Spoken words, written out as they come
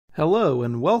Hello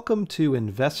and welcome to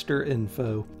Investor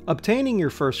Info. Obtaining your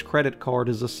first credit card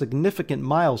is a significant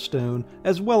milestone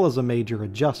as well as a major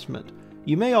adjustment.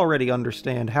 You may already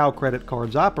understand how credit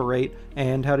cards operate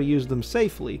and how to use them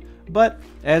safely, but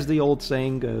as the old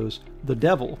saying goes, the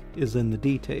devil is in the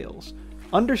details.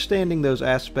 Understanding those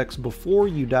aspects before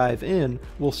you dive in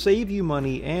will save you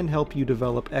money and help you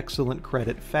develop excellent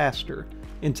credit faster.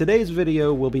 In today's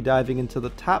video, we'll be diving into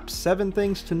the top 7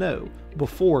 things to know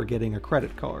before getting a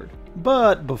credit card.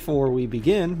 But before we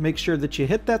begin, make sure that you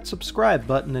hit that subscribe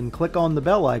button and click on the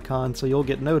bell icon so you'll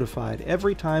get notified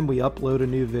every time we upload a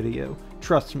new video.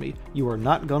 Trust me, you are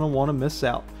not going to want to miss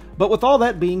out. But with all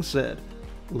that being said,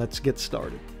 let's get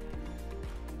started.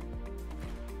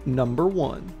 Number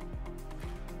 1.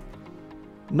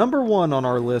 Number 1 on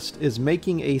our list is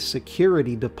making a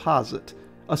security deposit.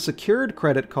 A secured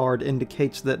credit card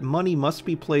indicates that money must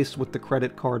be placed with the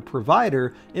credit card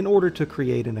provider in order to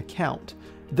create an account.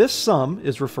 This sum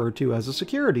is referred to as a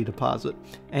security deposit,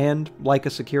 and like a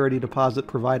security deposit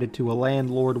provided to a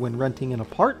landlord when renting an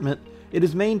apartment, it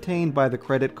is maintained by the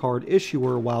credit card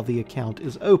issuer while the account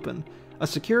is open. A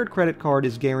secured credit card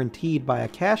is guaranteed by a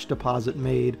cash deposit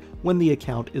made when the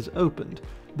account is opened.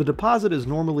 The deposit is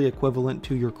normally equivalent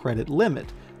to your credit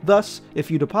limit. Thus,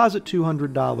 if you deposit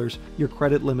 $200, your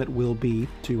credit limit will be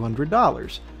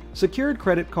 $200. Secured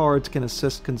credit cards can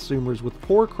assist consumers with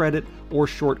poor credit or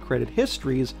short credit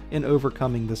histories in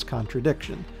overcoming this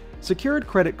contradiction. Secured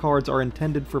credit cards are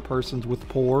intended for persons with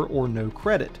poor or no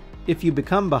credit. If you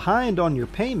become behind on your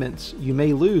payments, you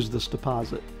may lose this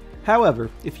deposit.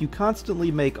 However, if you constantly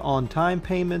make on-time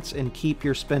payments and keep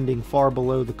your spending far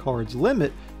below the card's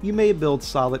limit, you may build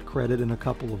solid credit in a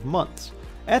couple of months.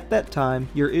 At that time,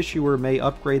 your issuer may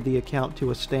upgrade the account to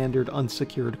a standard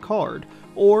unsecured card,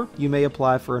 or you may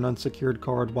apply for an unsecured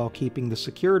card while keeping the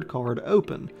secured card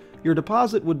open. Your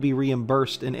deposit would be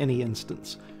reimbursed in any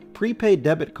instance. Prepaid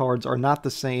debit cards are not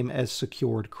the same as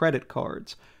secured credit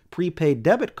cards. Prepaid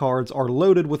debit cards are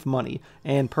loaded with money,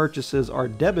 and purchases are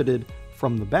debited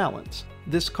from the balance.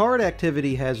 This card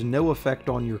activity has no effect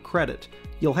on your credit.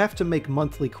 You'll have to make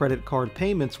monthly credit card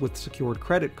payments with secured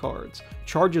credit cards.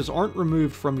 Charges aren't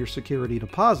removed from your security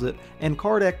deposit, and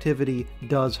card activity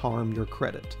does harm your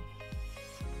credit.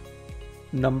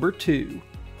 Number 2.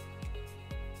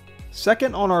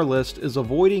 Second on our list is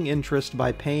avoiding interest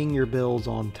by paying your bills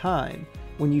on time.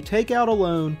 When you take out a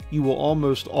loan, you will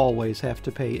almost always have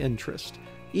to pay interest.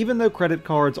 Even though credit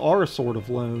cards are a sort of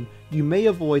loan, you may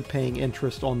avoid paying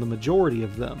interest on the majority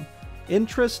of them.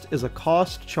 Interest is a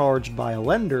cost charged by a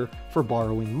lender for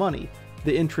borrowing money.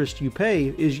 The interest you pay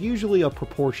is usually a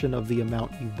proportion of the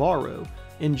amount you borrow.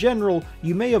 In general,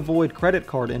 you may avoid credit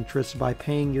card interest by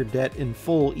paying your debt in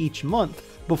full each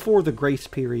month before the grace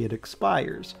period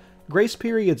expires. Grace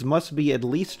periods must be at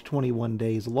least 21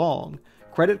 days long.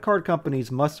 Credit card companies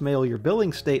must mail your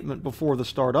billing statement before the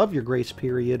start of your grace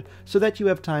period so that you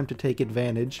have time to take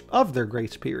advantage of their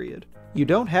grace period. You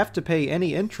don't have to pay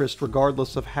any interest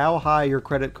regardless of how high your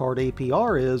credit card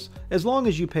APR is, as long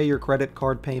as you pay your credit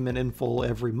card payment in full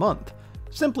every month.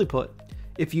 Simply put,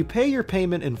 if you pay your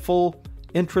payment in full,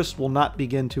 interest will not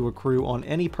begin to accrue on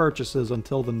any purchases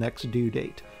until the next due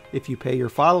date. If you pay your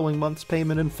following month's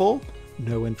payment in full,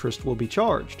 no interest will be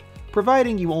charged,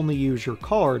 providing you only use your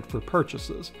card for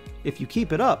purchases. If you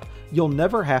keep it up, you'll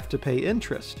never have to pay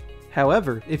interest.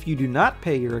 However, if you do not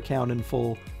pay your account in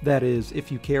full, that is, if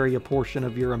you carry a portion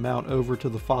of your amount over to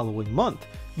the following month,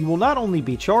 you will not only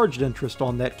be charged interest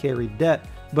on that carried debt,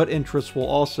 but interest will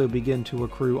also begin to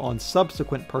accrue on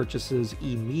subsequent purchases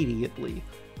immediately.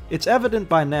 It's evident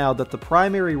by now that the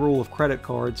primary rule of credit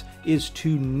cards is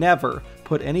to never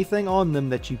put anything on them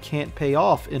that you can't pay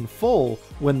off in full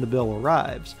when the bill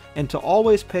arrives, and to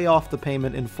always pay off the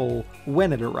payment in full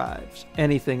when it arrives.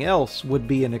 Anything else would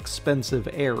be an expensive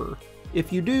error.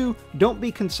 If you do, don't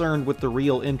be concerned with the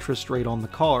real interest rate on the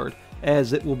card,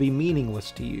 as it will be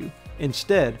meaningless to you.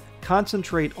 Instead,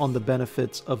 concentrate on the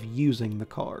benefits of using the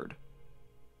card.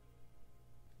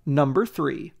 Number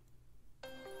 3.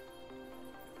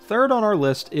 Third on our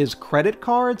list is credit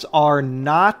cards are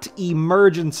not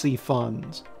emergency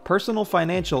funds. Personal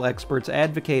financial experts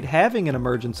advocate having an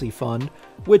emergency fund,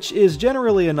 which is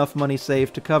generally enough money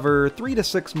saved to cover 3 to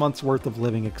 6 months worth of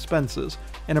living expenses.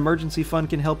 An emergency fund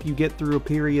can help you get through a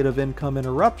period of income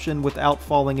interruption without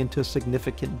falling into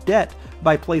significant debt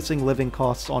by placing living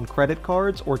costs on credit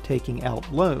cards or taking out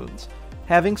loans.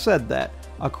 Having said that,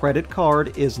 a credit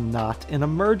card is not an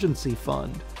emergency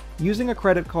fund. Using a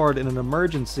credit card in an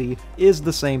emergency is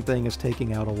the same thing as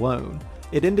taking out a loan.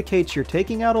 It indicates you're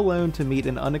taking out a loan to meet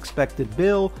an unexpected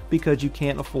bill because you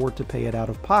can't afford to pay it out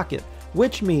of pocket,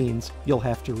 which means you'll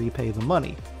have to repay the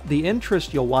money. The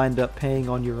interest you'll wind up paying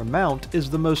on your amount is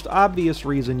the most obvious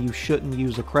reason you shouldn't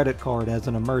use a credit card as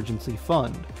an emergency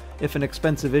fund. If an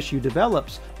expensive issue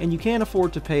develops and you can't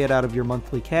afford to pay it out of your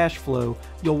monthly cash flow,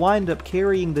 you'll wind up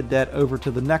carrying the debt over to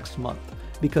the next month.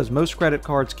 Because most credit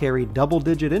cards carry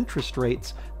double-digit interest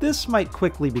rates, this might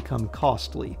quickly become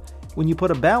costly. When you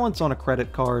put a balance on a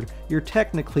credit card, you're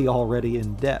technically already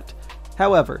in debt.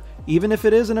 However, even if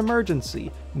it is an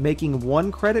emergency, making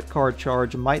one credit card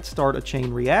charge might start a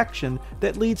chain reaction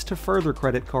that leads to further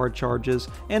credit card charges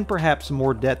and perhaps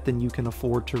more debt than you can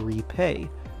afford to repay.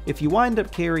 If you wind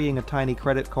up carrying a tiny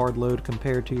credit card load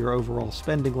compared to your overall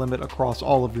spending limit across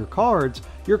all of your cards,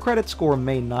 your credit score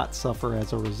may not suffer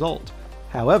as a result.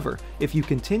 However, if you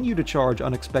continue to charge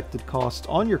unexpected costs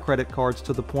on your credit cards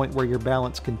to the point where your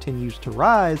balance continues to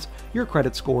rise, your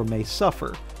credit score may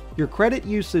suffer. Your credit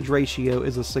usage ratio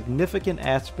is a significant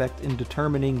aspect in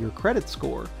determining your credit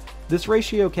score. This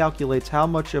ratio calculates how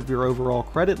much of your overall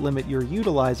credit limit you're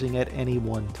utilizing at any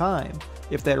one time.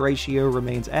 If that ratio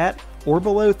remains at or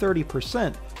below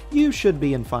 30%, you should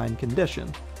be in fine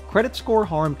condition. Credit score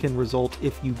harm can result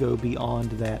if you go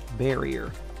beyond that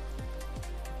barrier.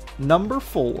 Number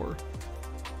 4.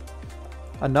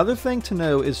 Another thing to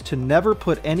know is to never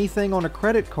put anything on a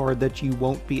credit card that you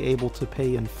won't be able to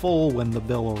pay in full when the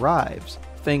bill arrives.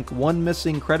 Think one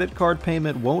missing credit card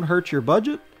payment won't hurt your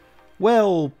budget?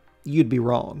 Well, you'd be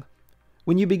wrong.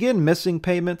 When you begin missing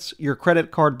payments, your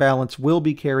credit card balance will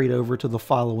be carried over to the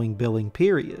following billing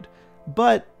period.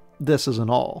 But this isn't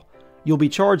all. You'll be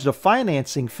charged a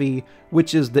financing fee,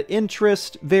 which is the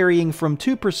interest varying from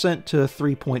 2% to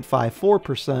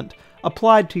 3.54%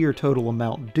 applied to your total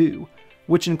amount due,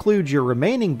 which includes your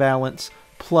remaining balance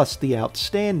plus the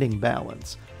outstanding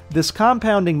balance. This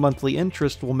compounding monthly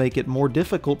interest will make it more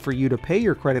difficult for you to pay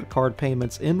your credit card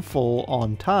payments in full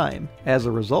on time. As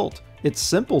a result, it's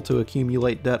simple to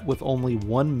accumulate debt with only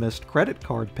one missed credit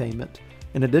card payment.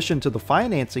 In addition to the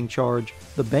financing charge,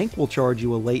 the bank will charge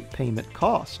you a late payment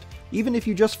cost. Even if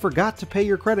you just forgot to pay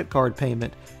your credit card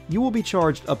payment, you will be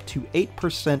charged up to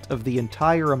 8% of the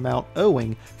entire amount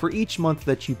owing for each month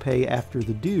that you pay after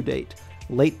the due date.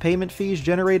 Late payment fees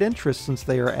generate interest since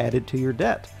they are added to your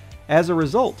debt. As a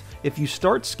result, if you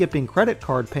start skipping credit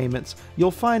card payments,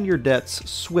 you'll find your debts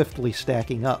swiftly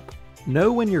stacking up.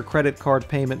 Know when your credit card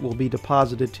payment will be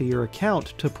deposited to your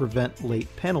account to prevent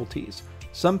late penalties.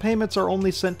 Some payments are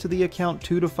only sent to the account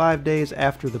 2 to 5 days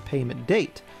after the payment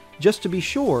date. Just to be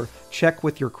sure, check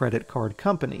with your credit card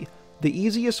company. The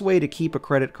easiest way to keep a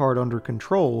credit card under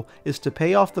control is to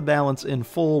pay off the balance in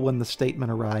full when the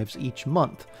statement arrives each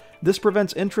month. This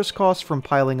prevents interest costs from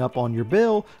piling up on your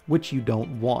bill, which you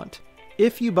don't want.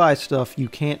 If you buy stuff you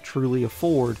can't truly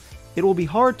afford, it will be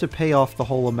hard to pay off the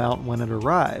whole amount when it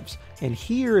arrives, and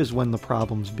here is when the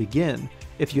problems begin.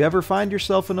 If you ever find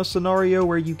yourself in a scenario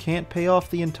where you can't pay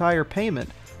off the entire payment,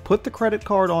 put the credit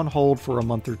card on hold for a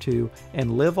month or two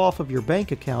and live off of your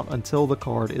bank account until the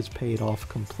card is paid off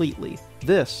completely.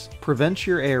 This prevents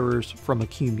your errors from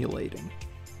accumulating.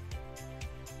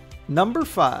 Number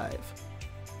 5.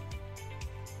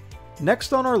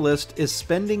 Next on our list is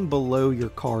spending below your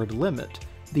card limit.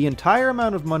 The entire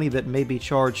amount of money that may be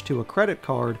charged to a credit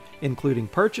card, including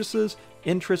purchases,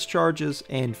 interest charges,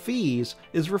 and fees,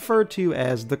 is referred to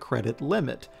as the credit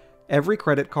limit. Every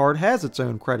credit card has its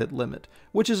own credit limit,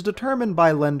 which is determined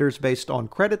by lenders based on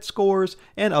credit scores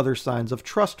and other signs of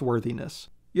trustworthiness.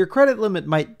 Your credit limit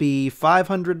might be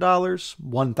 $500,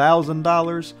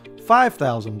 $1,000,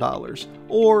 $5,000,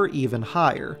 or even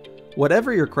higher.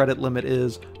 Whatever your credit limit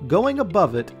is, going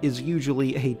above it is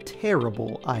usually a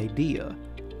terrible idea.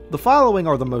 The following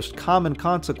are the most common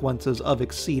consequences of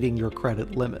exceeding your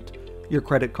credit limit. Your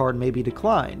credit card may be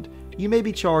declined. You may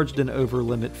be charged an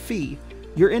over-limit fee.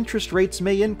 Your interest rates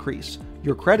may increase.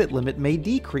 Your credit limit may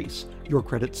decrease. Your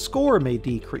credit score may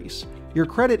decrease. Your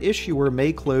credit issuer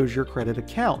may close your credit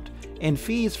account, and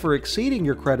fees for exceeding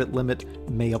your credit limit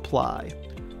may apply.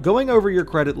 Going over your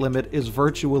credit limit is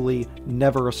virtually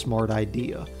never a smart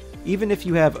idea. Even if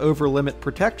you have over-limit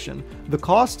protection, the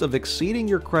costs of exceeding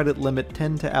your credit limit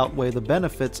tend to outweigh the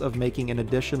benefits of making an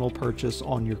additional purchase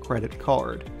on your credit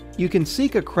card. You can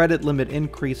seek a credit limit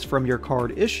increase from your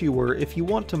card issuer if you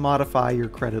want to modify your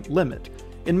credit limit.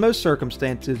 In most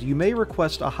circumstances, you may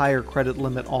request a higher credit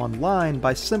limit online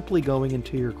by simply going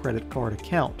into your credit card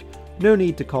account. No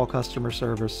need to call customer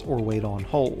service or wait on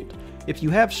hold. If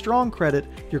you have strong credit,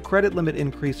 your credit limit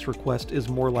increase request is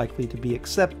more likely to be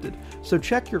accepted, so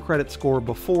check your credit score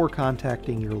before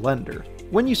contacting your lender.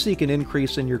 When you seek an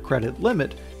increase in your credit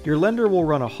limit, your lender will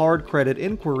run a hard credit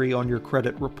inquiry on your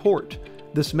credit report.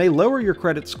 This may lower your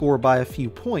credit score by a few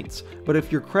points, but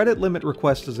if your credit limit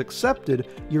request is accepted,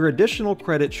 your additional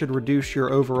credit should reduce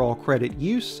your overall credit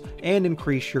use and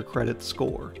increase your credit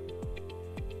score.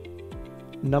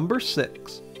 Number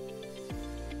 6.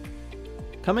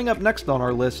 Coming up next on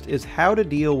our list is how to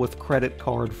deal with credit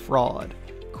card fraud.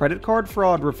 Credit card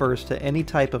fraud refers to any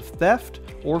type of theft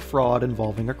or fraud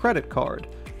involving a credit card.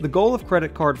 The goal of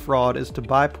credit card fraud is to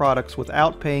buy products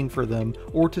without paying for them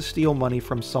or to steal money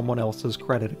from someone else's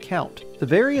credit account. The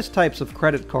various types of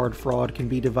credit card fraud can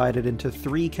be divided into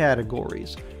 3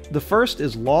 categories. The first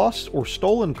is lost or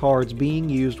stolen cards being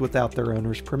used without their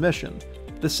owner's permission.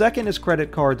 The second is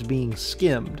credit cards being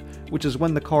skimmed, which is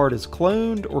when the card is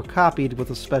cloned or copied with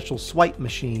a special swipe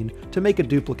machine to make a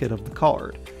duplicate of the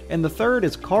card. And the third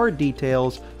is card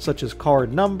details such as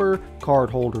card number,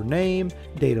 cardholder name,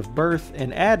 date of birth,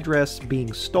 and address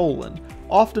being stolen,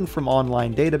 often from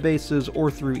online databases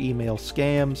or through email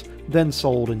scams, then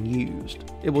sold and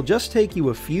used. It will just take you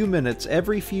a few minutes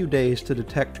every few days to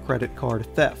detect credit card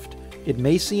theft. It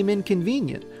may seem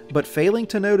inconvenient, but failing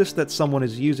to notice that someone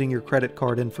is using your credit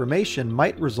card information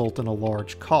might result in a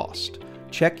large cost.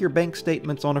 Check your bank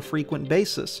statements on a frequent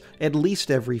basis, at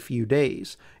least every few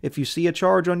days. If you see a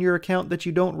charge on your account that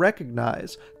you don't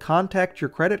recognize, contact your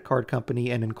credit card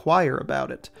company and inquire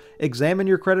about it. Examine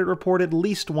your credit report at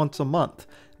least once a month.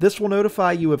 This will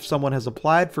notify you if someone has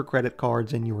applied for credit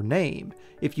cards in your name.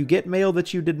 If you get mail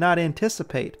that you did not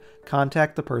anticipate,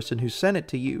 contact the person who sent it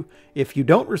to you. If you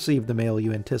don't receive the mail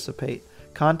you anticipate,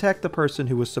 contact the person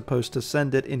who was supposed to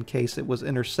send it in case it was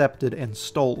intercepted and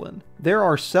stolen. There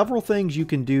are several things you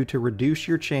can do to reduce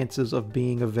your chances of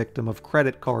being a victim of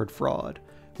credit card fraud.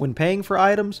 When paying for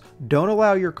items, don't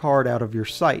allow your card out of your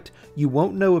sight. You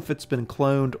won't know if it's been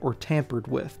cloned or tampered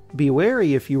with. Be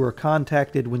wary if you are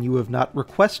contacted when you have not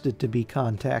requested to be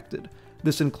contacted.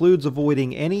 This includes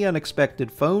avoiding any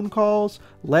unexpected phone calls,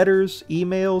 letters,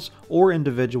 emails, or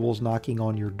individuals knocking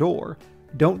on your door.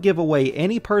 Don't give away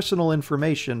any personal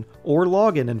information or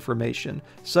login information,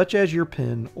 such as your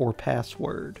PIN or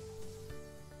password.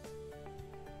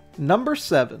 Number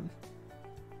 7.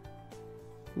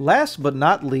 Last but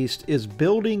not least is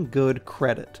building good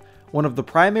credit. One of the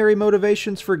primary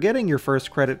motivations for getting your first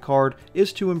credit card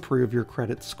is to improve your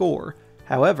credit score.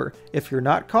 However, if you're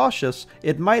not cautious,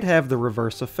 it might have the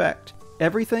reverse effect.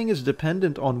 Everything is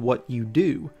dependent on what you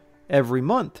do. Every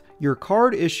month, your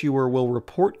card issuer will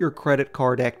report your credit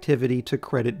card activity to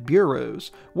credit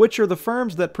bureaus, which are the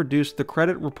firms that produce the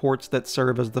credit reports that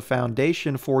serve as the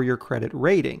foundation for your credit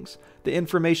ratings. The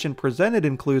information presented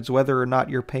includes whether or not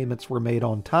your payments were made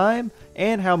on time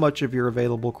and how much of your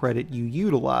available credit you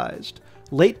utilized.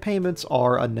 Late payments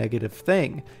are a negative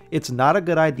thing. It's not a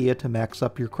good idea to max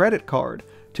up your credit card.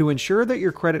 To ensure that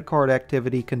your credit card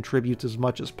activity contributes as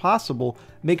much as possible,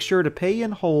 make sure to pay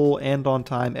in whole and on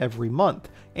time every month,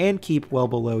 and keep well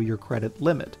below your credit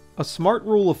limit. A smart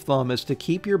rule of thumb is to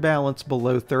keep your balance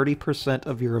below 30%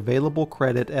 of your available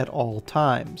credit at all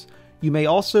times. You may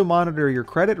also monitor your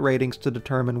credit ratings to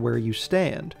determine where you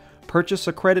stand. Purchase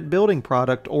a credit building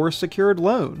product or a secured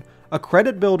loan. A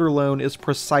credit builder loan is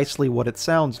precisely what it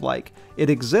sounds like. It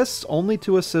exists only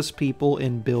to assist people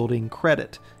in building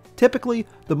credit. Typically,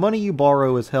 the money you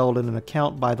borrow is held in an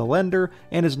account by the lender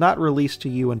and is not released to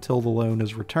you until the loan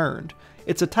is returned.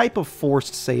 It's a type of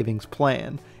forced savings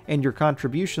plan, and your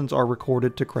contributions are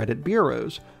recorded to credit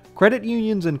bureaus. Credit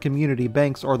unions and community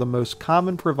banks are the most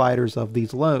common providers of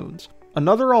these loans.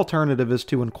 Another alternative is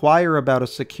to inquire about a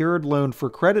secured loan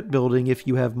for credit building if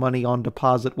you have money on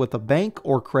deposit with a bank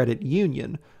or credit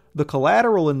union. The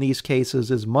collateral in these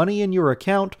cases is money in your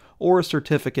account or a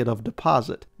certificate of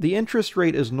deposit. The interest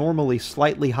rate is normally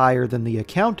slightly higher than the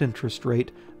account interest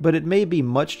rate, but it may be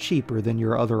much cheaper than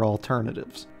your other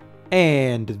alternatives.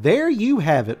 And there you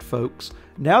have it, folks.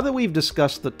 Now that we've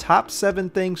discussed the top 7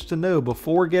 things to know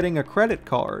before getting a credit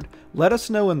card, let us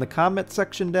know in the comment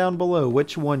section down below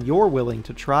which one you're willing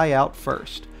to try out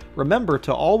first. Remember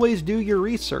to always do your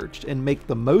research and make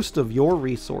the most of your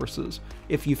resources.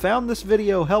 If you found this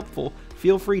video helpful,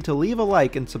 feel free to leave a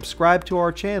like and subscribe to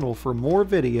our channel for more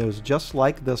videos just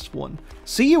like this one.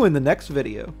 See you in the next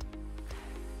video.